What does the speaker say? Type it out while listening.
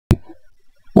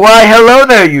Why, hello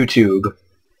there, YouTube!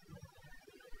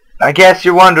 I guess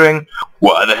you're wondering,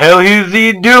 why the hell is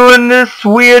he doing this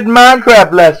weird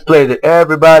Minecraft Let's Play that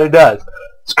everybody does?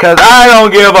 It's 'cause I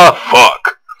don't give a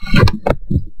fuck!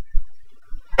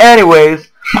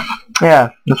 Anyways,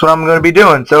 yeah, that's what I'm gonna be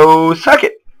doing, so suck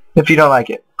it if you don't like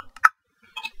it.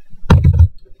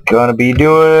 Gonna be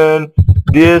doing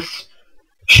this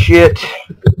shit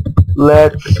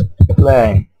Let's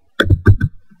Play.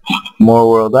 More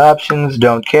world options,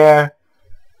 don't care.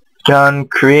 Done,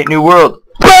 create new world.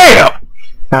 BAM!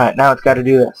 Alright, now it's gotta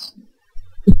do this.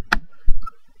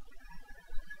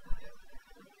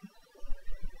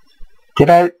 Did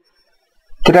I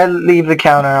leave the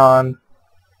counter on?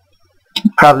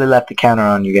 Probably left the counter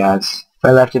on, you guys. If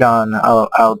I left it on,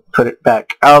 I'll put it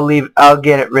back. I'll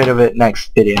get rid of it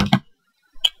next video.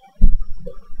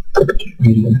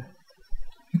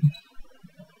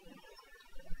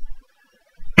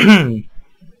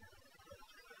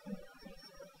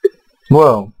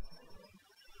 Whoa.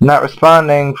 Not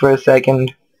responding for a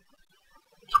second.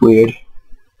 It's weird.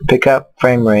 Pick up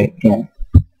frame rate. Yeah.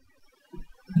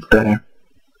 It's better.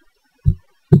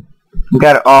 We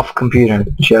got it off computer.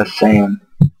 Just saying.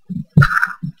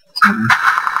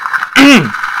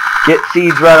 Get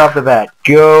seeds right off the bat.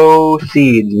 Go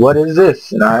seeds. What is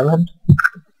this? An island?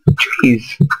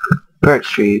 Trees. Birch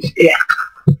trees. Yeah.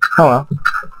 Oh well.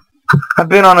 I've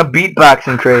been on a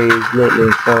beatboxing craze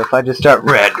lately, so if I just start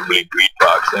randomly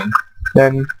beatboxing,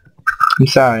 then I'm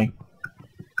sorry.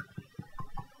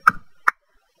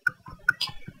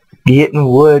 Getting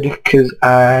wood, 'cause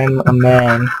I'm a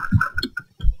man.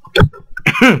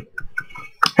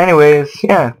 Anyways,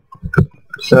 yeah.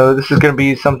 So this is gonna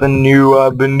be something new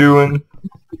I've been doing.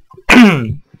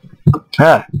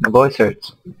 My voice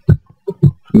hurts.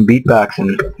 From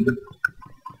beatboxing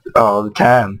all the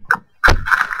time.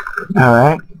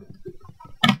 Alright.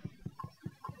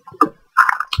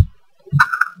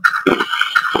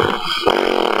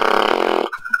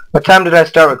 What time did I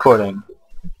start recording?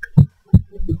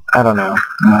 I don't know.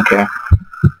 I don't care.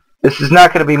 This is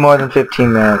not going to be more than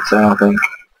 15 minutes, I don't think.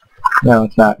 No,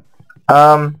 it's not.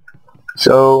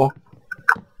 So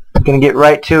I'm going to get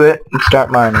right to it and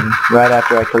start mining right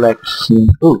after I collect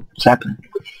some... Ooh, what's happening?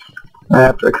 Right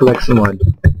after I collect some wood.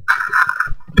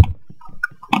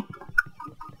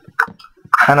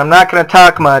 And I'm not going to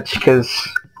talk much because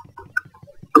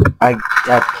I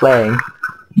play.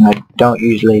 I don't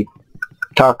usually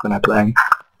talk when I play.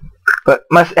 But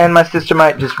my sister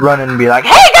might just run in and be like,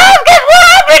 "Hey guys, guess what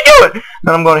I've been doing?"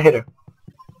 And I'm going to hit her.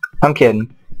 I'm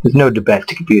kidding. There's no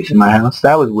domestic abuse in my house.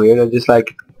 That was weird. I just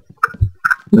like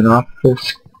went off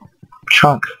this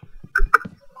trunk.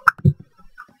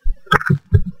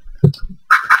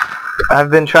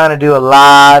 I've been trying to do a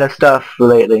lot of stuff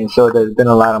lately, so there's been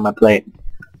a lot on my plate.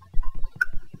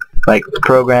 Like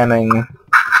programming,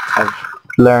 I've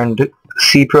learned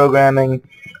C programming,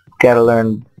 gotta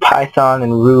learn Python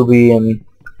and Ruby and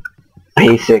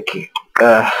Basic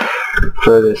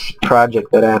for this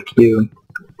project that I have to do.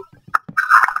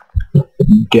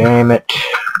 Damn it.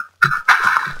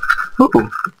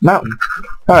 Ooh, mountain.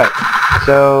 Alright,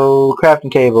 so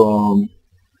crafting table.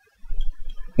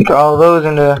 Make all those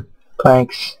into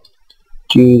planks.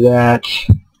 Do that.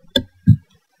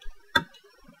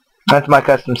 That's my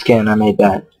custom skin. I made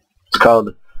that. It's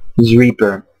called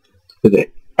Reaper with an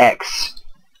X.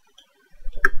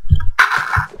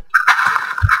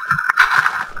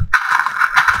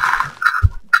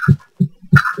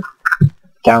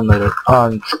 Download it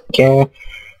on skin.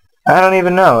 I don't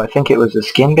even know. I think it was a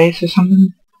skin base or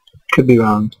something. Could be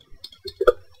wrong.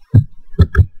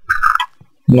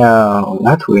 No,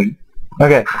 that's weird.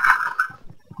 Okay.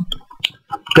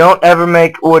 Don't ever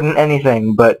make wooden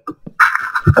anything but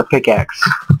a pickaxe.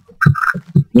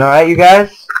 Alright, you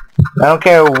guys? I don't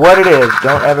care what it is.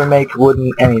 Don't ever make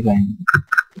wooden anything.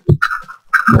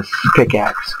 Unless it's a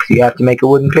pickaxe. 'Cause you have to make a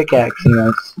wooden pickaxe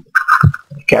unless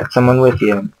you got someone with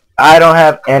you. I don't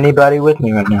have anybody with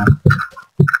me right now.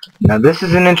 Now this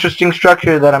is an interesting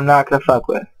structure that I'm not gonna fuck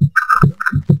with.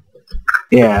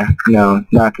 Yeah, no,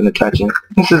 not gonna touch it.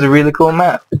 This is a really cool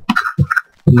map.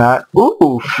 Not...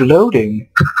 Ooh, floating.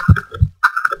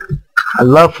 I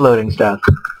love floating stuff.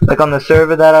 Like on the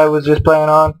server that I was just playing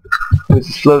on, it was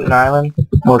this floating island.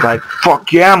 I was like,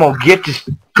 fuck yeah, I'm gonna get this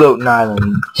floating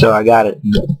island. So I got it.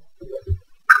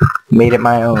 Made it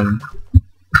my own.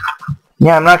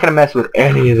 Yeah, I'm not gonna mess with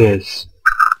any of this.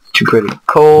 It's too pretty.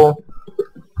 Coal.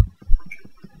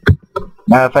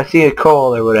 Now if I see a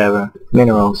coal or whatever,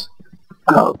 minerals,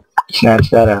 I'll snatch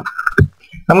that up.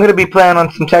 I'm gonna be playing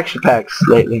on some texture packs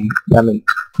lately. I mean,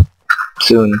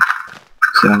 soon.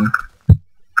 So,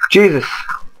 Jesus.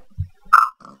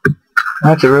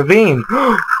 That's a ravine.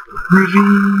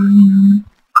 Ravine.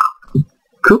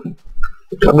 Cool.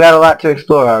 I've got a lot to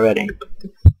explore already.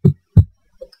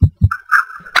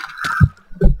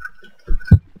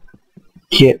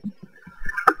 Get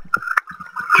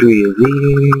 3 of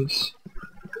these.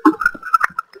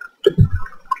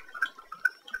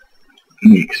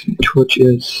 Make some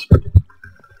torches.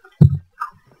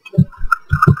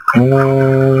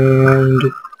 And...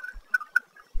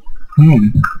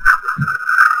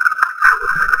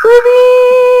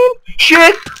 Ravine!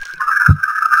 Shit!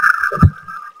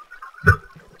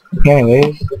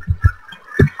 Anyways,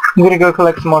 I'm gonna go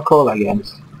collect some more coal, I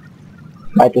guess.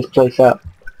 Light this place up.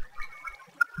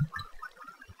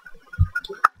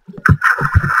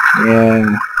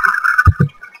 Yeah.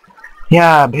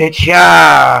 Yeah, bitch,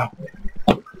 yeah!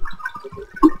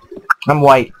 I'm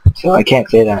white, so I can't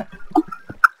say that.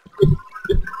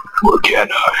 What can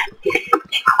I?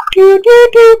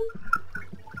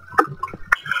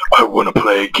 I wanna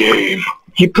play a game.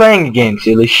 You're playing a game,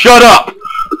 silly. Shut up!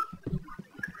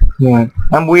 Yeah,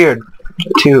 I'm weird,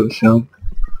 too, so...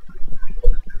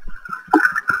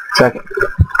 Second.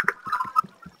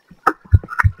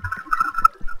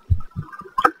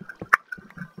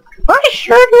 I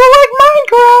sure do like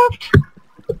Minecraft!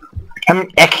 I'm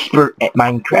an expert at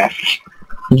Minecraft.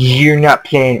 You're not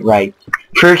playing it right.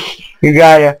 First, you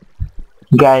gotta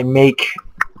make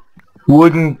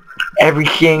wooden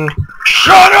everything.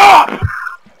 Shut up!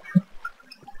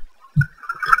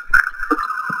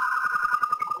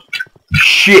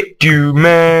 Shit, dude,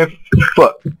 man.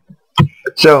 Fuck.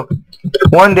 So,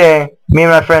 one day, me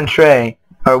and my friend Trey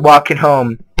are walking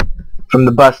home from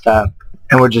the bus stop,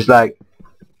 and we're just like,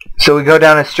 so we go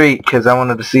down the street because I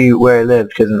wanted to see where he lived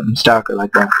because I'm a stalker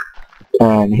like that.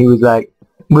 And he was like,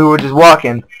 we were just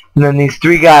walking, and then these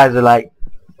 3 guys are like,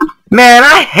 man,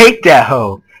 I hate that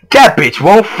hoe. That bitch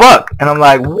won't fuck. And I'm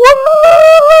like, what?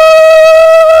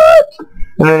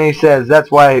 And then he says, that's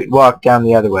why I walked down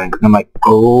the other way. And I'm like,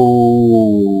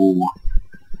 oh.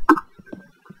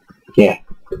 Yeah.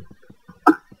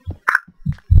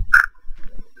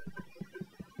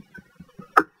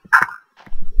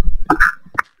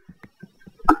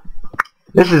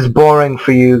 This is boring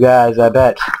for you guys, I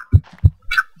bet.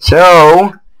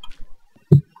 So,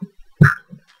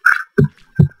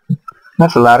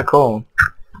 that's a lot of coal.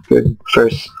 Good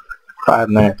first 5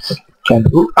 minutes. 10.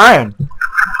 Ooh, iron!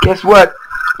 Guess what?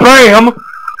 BAM!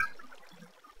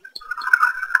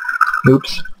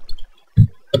 Oops.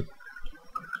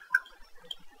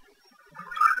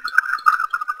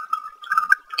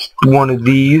 One of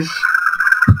these.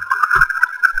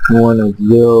 One of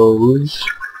those.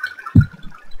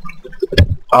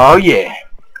 Oh yeah.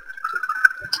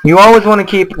 You always want to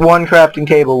keep one crafting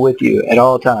table with you at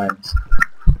all times.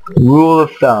 Rule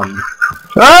of thumb.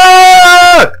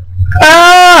 Ah!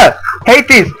 Ah! Hate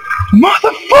these!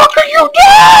 Motherfucker, you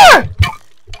die!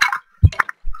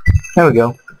 There we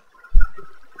go.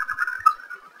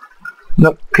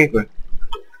 Nope, creeper.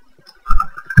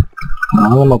 Now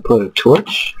I'm gonna put a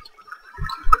torch.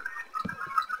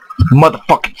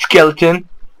 Motherfucking skeleton!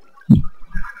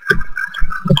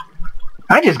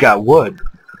 I just got wood.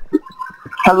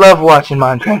 I love watching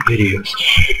Minecraft videos.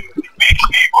 It makes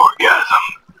me orgasm.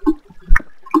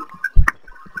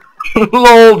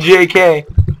 LOL, JK.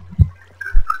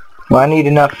 Well, I need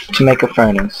enough to make a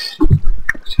furnace.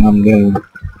 So I'm going to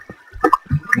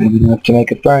have enough to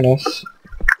make a furnace.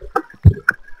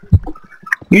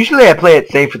 Usually I play it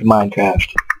safe with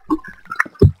Minecraft.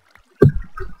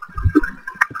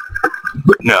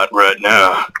 But not right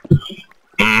now.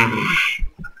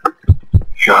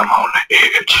 I'm on the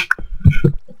edge.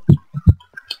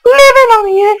 Living on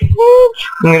the edge.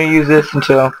 I'm gonna use this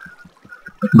until it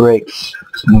breaks.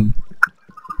 So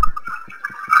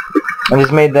I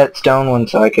just made that stone one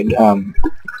so I could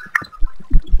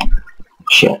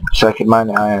so I could mine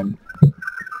the iron.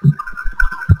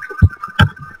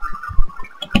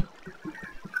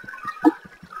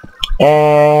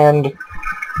 And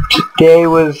today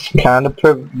was kind of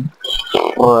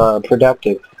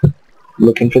productive.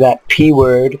 Looking for that P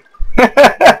word.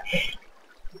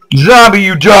 Zombie,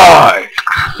 you die!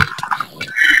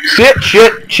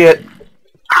 Shit.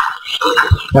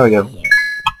 There we go.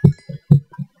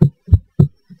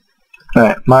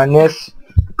 Alright, mine this.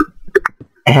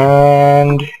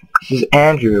 And this is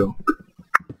Andrew.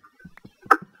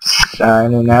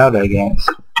 Signing out, I guess.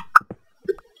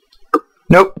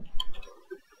 Nope.